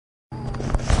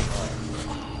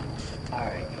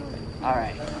Alright.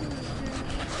 Alright.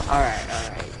 Alright.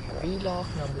 Vlog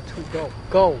number 2.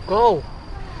 Go!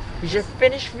 We just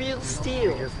finished Real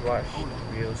Steel. We just watched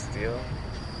Real Steel,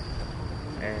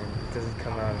 and it doesn't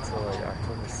come out until like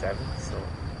October 7th, so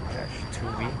gosh, 2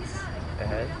 weeks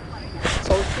ahead.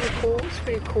 So it's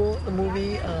pretty cool. The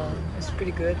movie is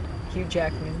pretty good. Hugh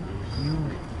Jackman,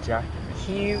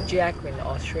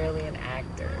 Australian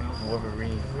actor.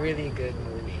 Wolverine. Really good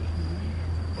movie.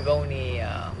 If only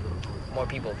more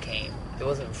people came. It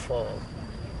wasn't full.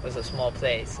 It was a small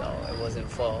place, so it wasn't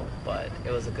full, but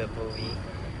it was a good movie.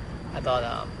 I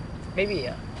thought maybe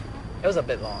it was a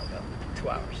bit long though. 2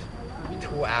 hours.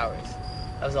 2 hours.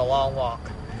 That was a long walk.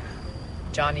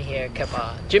 Johnny here kept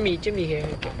Jimmy here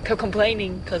kept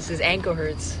complaining because his ankle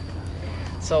hurts.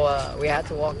 So we had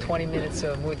to walk 20 minutes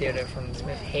to a movie theater from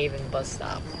Smith Haven bus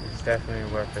stop. It's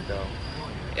definitely worth it though.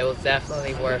 It was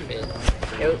definitely worth it.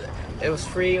 It was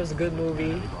free. It was a good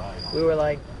movie. We were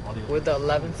we're the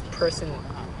 11th person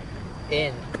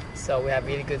in, so we have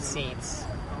really good seats.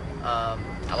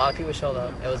 A lot of people showed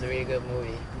up. It was a really good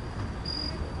movie.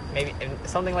 Maybe if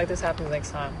something like this happens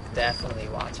next time, definitely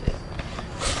watch it.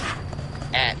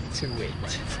 Add to it.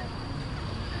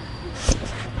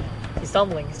 He's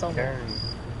stumbling.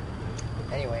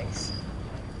 Anyways.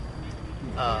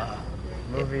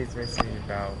 Movie is basically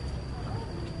about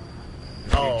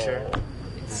the future.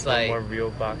 It's no like more real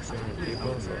boxing with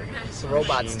people, so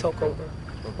robots took over.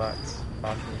 Robots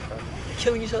boxing each other.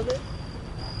 Killing each other.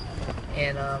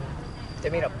 And they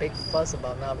made a big fuss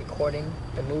about not recording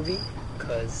the movie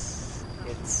because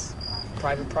it's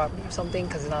private property or something,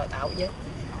 because it's not out yet.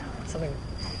 Something.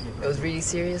 It was really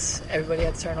serious. Everybody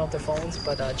had to turn off their phones,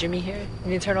 but Jimmy here, he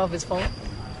didn't turn off his phone.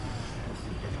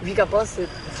 If he got busted,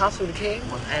 the cops would have came,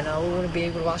 and we wouldn't be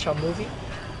able to watch our movie.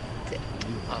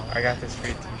 I got this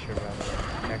free t-shirt by the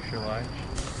way. Extra large.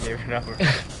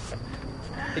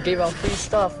 They gave out free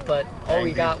stuff, but all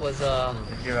we got was they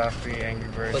gave out free Angry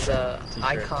Birds. Was a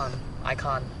t-shirts.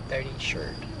 Icon 30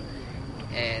 shirt,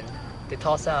 and they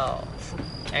tossed out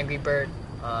Angry Bird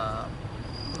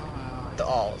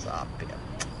dolls. What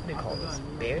do you call those?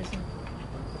 Bears?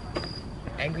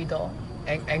 Angry doll?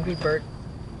 Angry Bird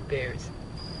bears.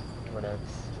 Whatever.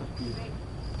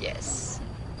 Yes.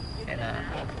 And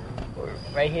we're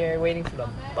right here waiting for the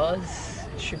bus.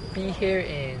 Should be here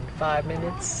in 5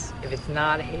 minutes. If it's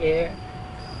not here,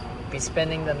 we'll be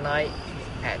spending the night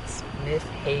at Smith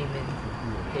Haven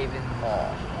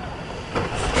Mall.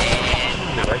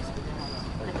 And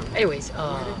anyways,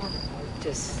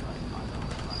 just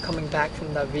coming back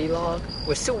from the vlog.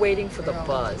 We're still waiting for the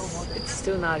bus. It's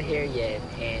still not here yet,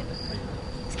 and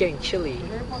it's getting chilly.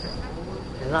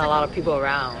 There's not a lot of people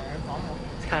around.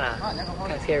 It's kind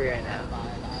of scary right now.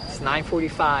 It's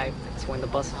 9:45. It's when the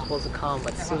bus is supposed to come,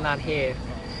 but it's still not here.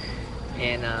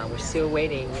 And we're still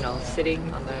waiting.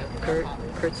 Sitting on the curb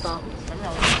stop.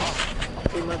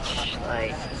 Pretty much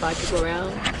 5 people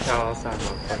around.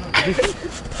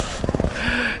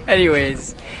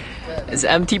 Anyways, it's an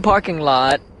empty parking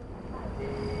lot.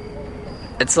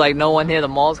 It's like no one here. The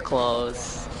mall's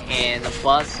closed, and the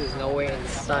bus is nowhere in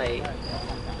sight.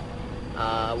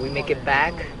 We make it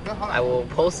back. I will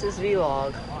post this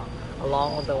vlog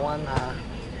along with the one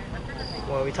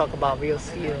where we talk about Real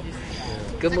Steel.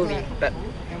 Good movie, but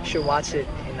you should watch it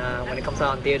when it comes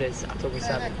out in theaters, October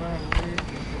 7th.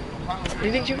 What do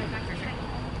you think, Jimmy?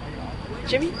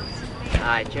 Jimmy?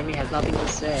 Alright, Jimmy has nothing to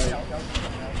say.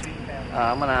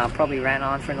 I'm gonna probably rant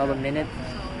on for another minute.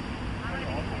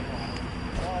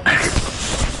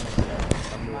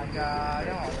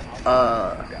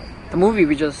 The movie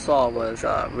we just saw was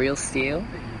Real Steel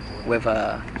with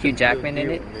Hugh Jackman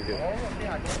in it.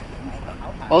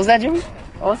 What was that, Jimmy?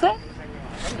 What was that?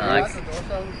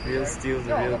 Real Steel's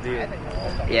the real deal.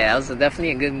 Yeah, it was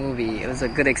definitely a good movie. It was a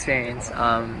good experience.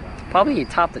 Probably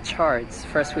topped the charts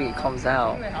first week it comes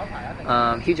out.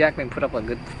 Hugh Jackman put up a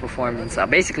good performance.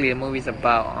 Basically, the movie's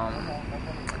about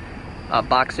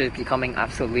boxers becoming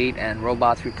obsolete and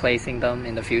robots replacing them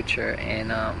in the future,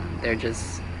 and they're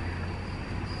just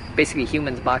basically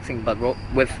humans boxing, but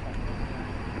with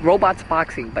robots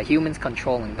boxing, but humans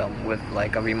controlling them with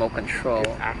a remote control.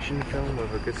 Good action film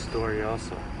with a good story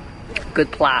also.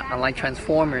 Good plot. Unlike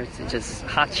Transformers, it's just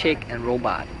hot chick and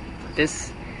robot.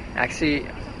 This actually,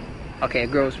 a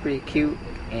girl was pretty cute,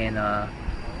 and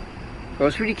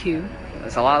There's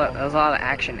a lot of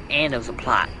action, and it was a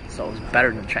plot, so it was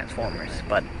better than Transformers,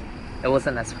 but it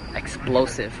wasn't as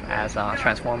explosive as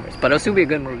Transformers. But it'll still be a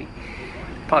good movie.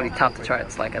 Probably top the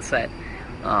charts, like I said.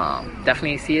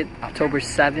 Definitely see it October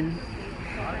 7th.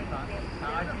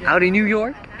 Out in New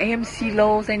York, AMC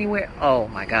Lowe's anywhere. Oh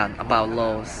my God, about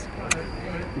Lowe's.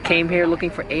 We came here looking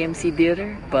for AMC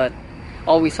Theater, but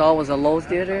all we saw was a Lowe's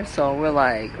Theater. So we're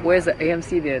like, "Where's the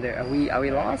AMC Theater? Are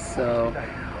we lost?" So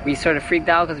we sort of freaked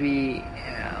out because we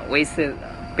wasted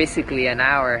basically an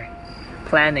hour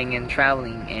planning and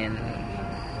traveling, and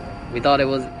we thought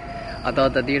I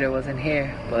thought the theater wasn't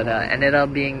here, but ended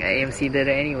up being AMC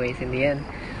Theater anyways in the end.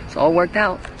 So all worked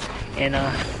out, and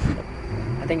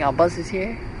I think our bus is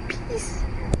here. Peace.